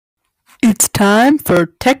It's time for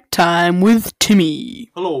Tech Time with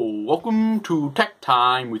Timmy. Hello, welcome to Tech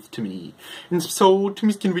Time with Timmy. And so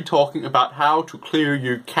Timmy's going to be talking about how to clear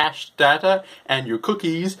your cached data and your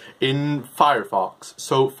cookies in Firefox.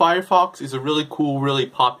 So Firefox is a really cool, really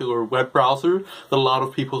popular web browser that a lot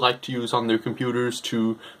of people like to use on their computers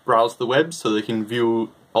to browse the web so they can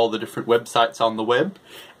view all the different websites on the web.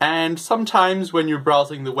 And sometimes when you're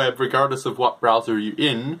browsing the web, regardless of what browser you're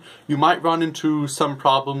in, you might run into some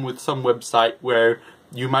problem with some website where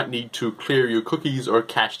you might need to clear your cookies or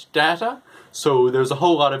cached data. So there's a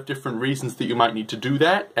whole lot of different reasons that you might need to do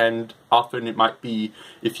that, and often it might be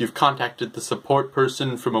if you've contacted the support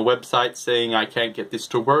person from a website saying I can't get this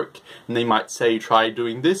to work, and they might say try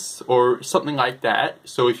doing this or something like that.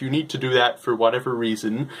 So if you need to do that for whatever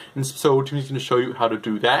reason, and so Timmy's going to show you how to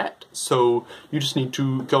do that. So you just need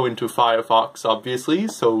to go into Firefox, obviously.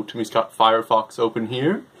 So Timmy's got Firefox open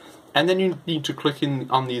here. And then you need to click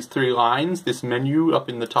in on these three lines, this menu up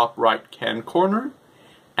in the top right-hand corner.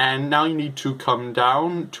 And now you need to come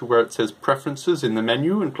down to where it says Preferences in the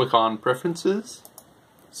menu and click on Preferences.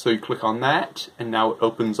 So you click on that, and now it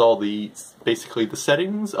opens all the, basically the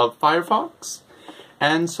settings of Firefox.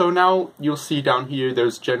 And so now you'll see down here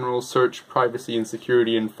there's General Search, Privacy and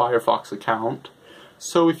Security and Firefox Account.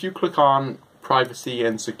 So if you click on Privacy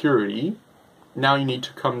and Security, now you need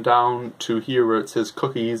to come down to here where it says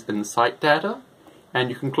Cookies and Site Data, and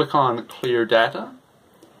you can click on Clear Data.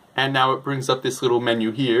 And now it brings up this little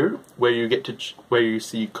menu here where you get to where you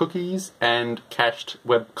see cookies and cached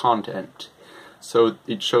web content. So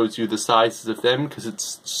it shows you the sizes of them because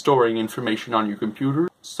it's storing information on your computer.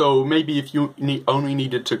 So maybe if you only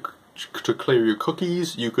needed to clear your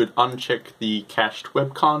cookies, you could uncheck the cached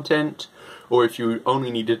web content, or if you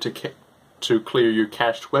only needed to clear your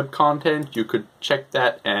cached web content, you could check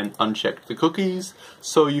that and uncheck the cookies.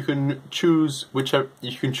 So you can choose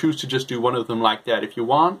to just do one of them like that if you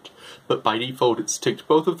want, but by default it's ticked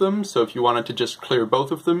both of them. So if you wanted to just clear both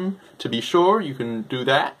of them to be sure, you can do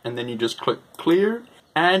that, and then you just click clear.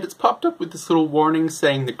 And it's popped up with this little warning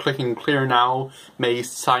saying that clicking clear now may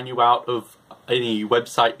sign you out of any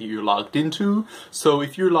website that you're logged into. So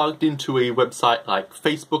if you're logged into a website like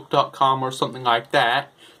Facebook.com or something like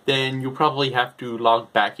that, then you'll probably have to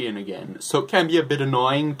log back in again. So it can be a bit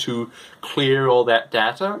annoying to clear all that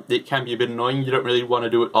data. It can be a bit annoying, you don't really want to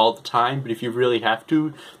do it all the time, but if you really have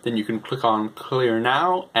to, then you can click on Clear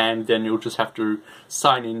Now, and then you'll just have to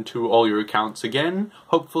sign into all your accounts again.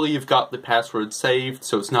 Hopefully you've got the password saved,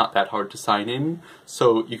 so it's not that hard to sign in.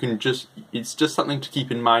 So you can just, it's just something to keep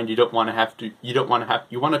in mind. You want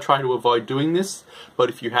to try to avoid doing this, but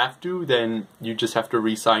if you have to, then you just have to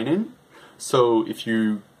re-sign in. So if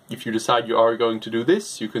you decide you are going to do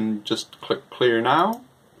this, you can just click Clear Now,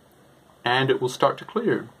 and it will start to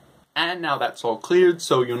clear. And now that's all cleared,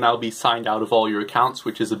 so you'll now be signed out of all your accounts,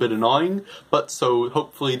 which is a bit annoying, but so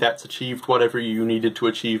hopefully that's achieved whatever you needed to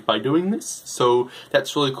achieve by doing this. So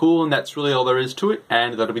that's really cool, and that's really all there is to it,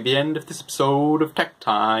 and that'll be the end of this episode of Tech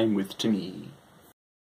Time with Timmy.